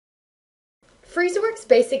Freezerworks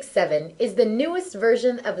Basic 7 is the newest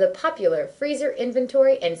version of the popular freezer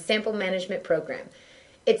inventory and sample management program.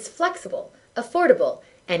 It's flexible, affordable,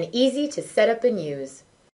 and easy to set up and use.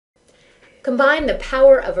 Combine the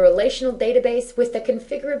power of a relational database with the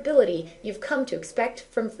configurability you've come to expect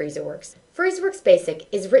from Freezerworks. Freezerworks Basic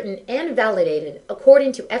is written and validated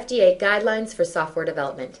according to FDA guidelines for software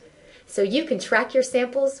development, so you can track your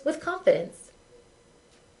samples with confidence.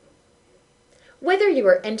 Whether you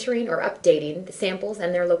are entering or updating the samples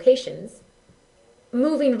and their locations,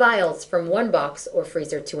 moving vials from one box or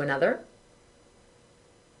freezer to another,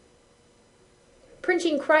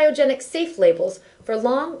 printing cryogenic safe labels for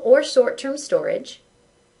long or short-term storage,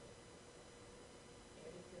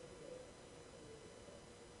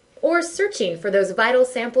 or searching for those vital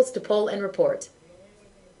samples to pull and report.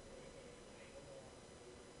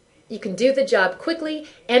 You can do the job quickly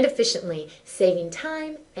and efficiently, saving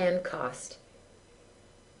time and cost.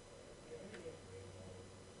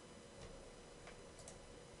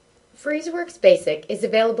 Freezerworks Basic is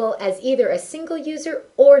available as either a single-user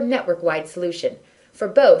or network-wide solution for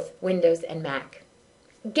both Windows and Mac.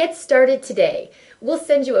 Get started today. We'll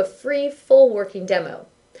send you a free full working demo.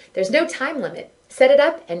 There's no time limit. Set it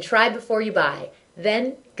up and try before you buy.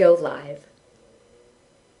 Then go live.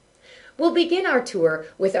 We'll begin our tour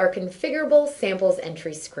with our configurable samples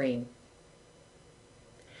entry screen.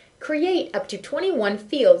 Create up to 21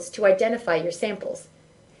 fields to identify your samples.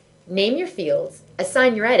 Name your fields,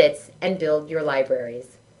 assign your edits, and build your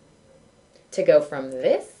libraries. To go from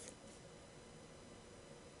this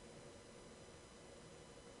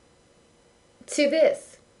to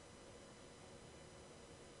this.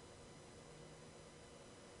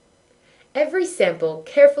 Every sample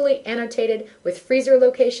carefully annotated with freezer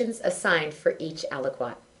locations assigned for each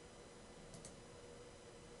aliquot.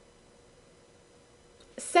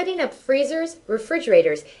 Setting up freezers,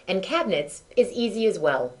 refrigerators, and cabinets is easy as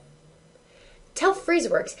well. Tell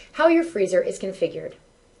Freezerworks how your freezer is configured.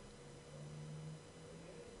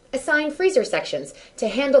 Assign freezer sections to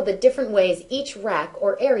handle the different ways each rack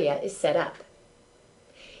or area is set up.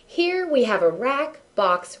 Here we have a rack,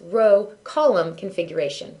 box, row, column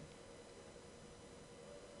configuration.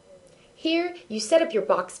 Here you set up your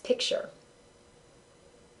box picture.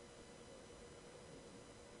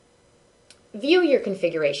 View your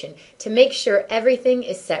configuration to make sure everything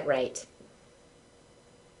is set right.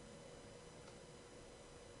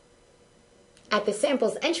 At the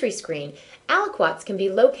samples entry screen, aliquots can be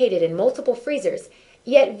located in multiple freezers,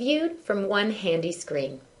 yet viewed from one handy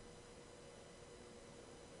screen.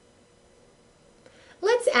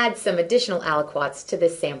 Let's add some additional aliquots to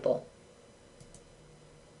this sample.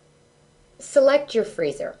 Select your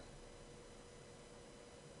freezer.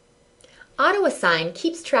 Auto-assign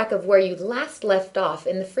keeps track of where you last left off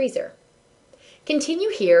in the freezer.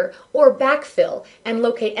 Continue here or backfill and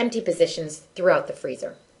locate empty positions throughout the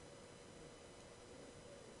freezer.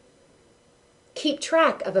 Keep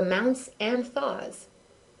track of amounts and thaws.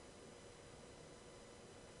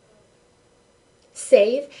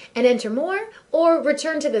 Save and enter more or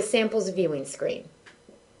return to the samples viewing screen.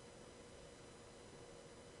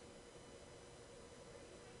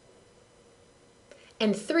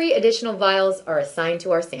 And 3 additional vials are assigned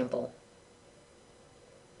to our sample.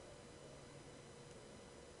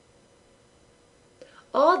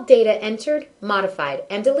 All data entered, modified,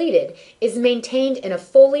 and deleted is maintained in a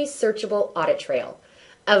fully searchable audit trail,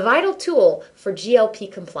 a vital tool for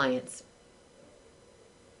GLP compliance.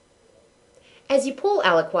 As you pull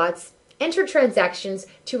aliquots, enter transactions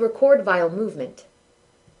to record vial movement.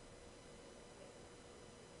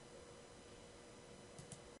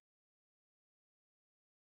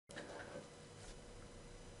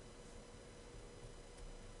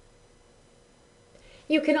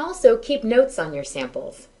 You can also keep notes on your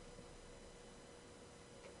samples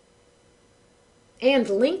and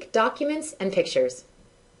link documents and pictures.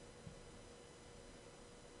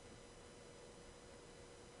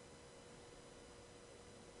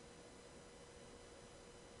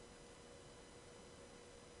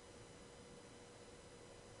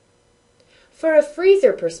 For a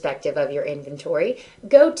freezer perspective of your inventory,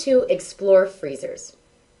 go to Explore Freezers.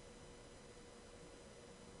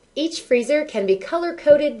 Each freezer can be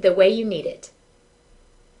color-coded the way you need it.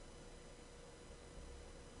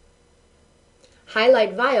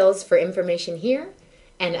 Highlight vials for information here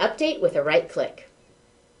and update with a right click.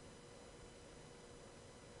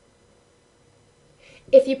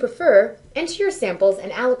 If you prefer, enter your samples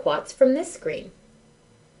and aliquots from this screen.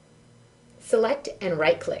 Select and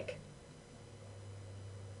right-click.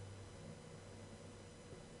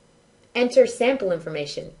 Enter sample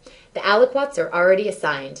information. The aliquots are already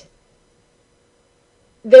assigned.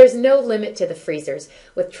 There's no limit to the freezers,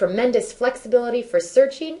 with tremendous flexibility for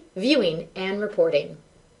searching, viewing, and reporting.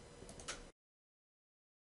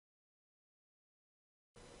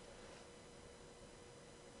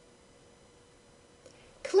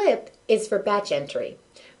 Clip is for batch entry.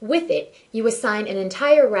 With it, you assign an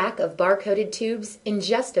entire rack of barcoded tubes in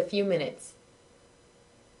just a few minutes.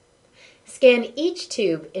 Scan each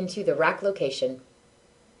tube into the rack location.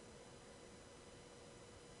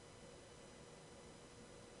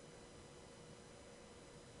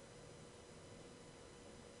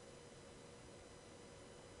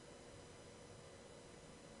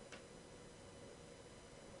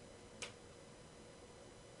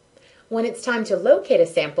 When it's time to locate a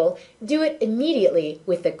sample, do it immediately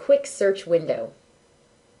with the quick search window.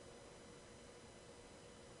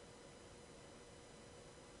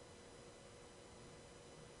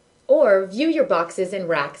 Or view your boxes and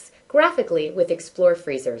racks graphically with Explore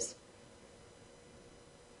Freezers.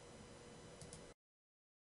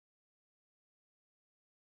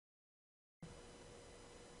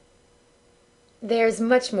 There's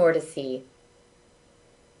much more to see.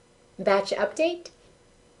 Batch update.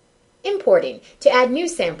 Importing to add new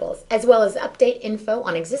samples as well as update info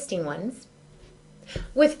on existing ones.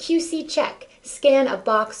 With QC Check, scan a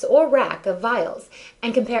box or rack of vials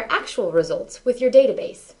and compare actual results with your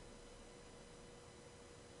database.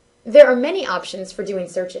 There are many options for doing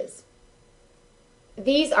searches.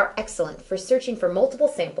 These are excellent for searching for multiple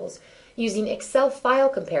samples using Excel file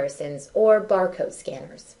comparisons or barcode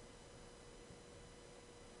scanners.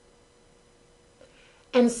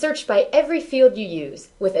 And search by every field you use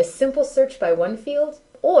with a simple search by one field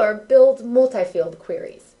or build multi-field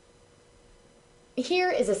queries.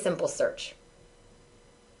 Here is a simple search.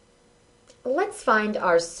 Let's find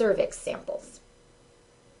our cervix samples.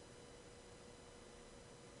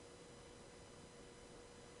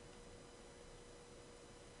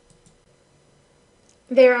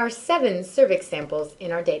 There are 7 cervix samples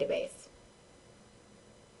in our database.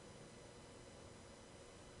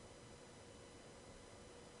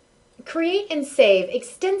 Create and save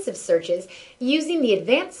extensive searches using the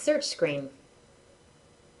advanced search screen.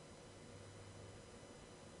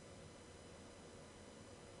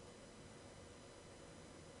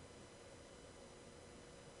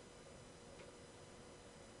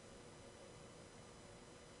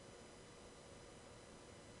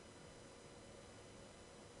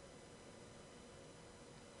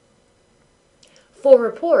 For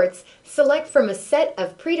reports, select from a set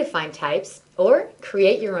of predefined types or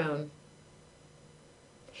create your own.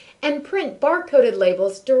 And print barcoded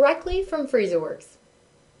labels directly from Freezerworks.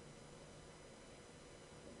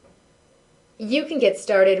 You can get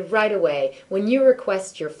started right away when you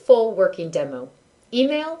request your full working demo.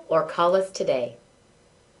 Email or call us today.